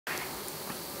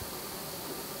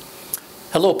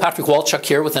Hello, Patrick Walchuk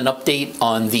here with an update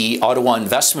on the Ottawa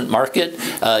investment market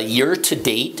year to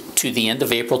date to the end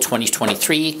of April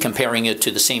 2023, comparing it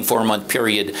to the same 4-month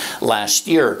period last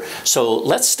year. So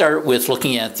let's start with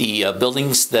looking at the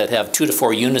buildings that have 2 to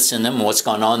 4 units in them and what's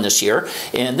gone on this year.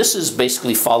 And this is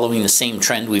basically following the same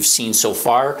trend we've seen so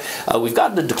far. We've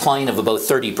got a decline of about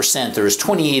 30%. There's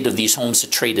 28 of these homes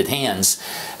that traded hands.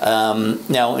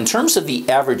 Now, in terms of the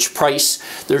average price,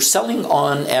 they're selling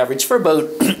on average for about,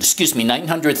 excuse me,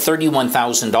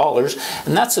 $931,000,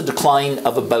 and that's a decline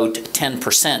of about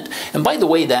 10%. And by the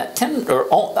way, that 10 or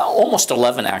almost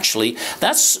 11 actually,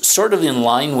 that's sort of in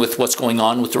line with what's going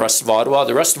on with the rest of Ottawa.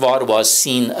 The rest of Ottawa has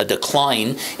seen a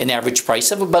decline in average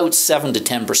price of about 7 to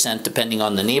 10% depending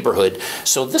on the neighborhood.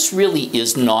 So this really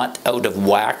is not out of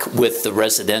whack with the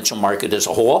residential market as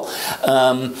a whole.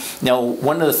 Now,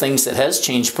 one of the things that has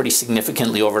changed pretty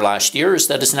significantly over last year is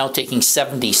that it's now taking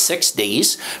 76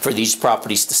 days for these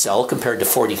properties to sell compared to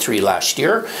 43 last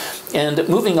year. And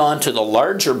moving on to the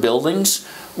larger buildings,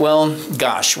 well,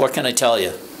 gosh, what can I tell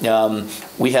you?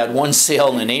 We had one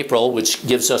sale in April, which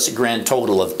gives us a grand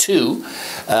total of 2,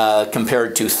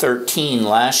 compared to 13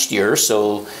 last year.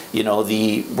 So, you know,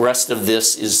 the rest of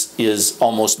this is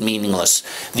almost meaningless.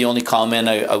 The only comment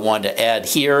I want to add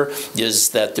here is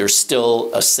that there's still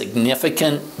a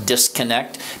significant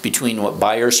disconnect between what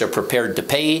buyers are prepared to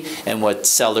pay and what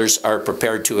sellers are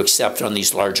prepared to accept on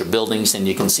these larger buildings, and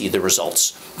you can see the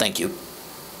results. Thank you.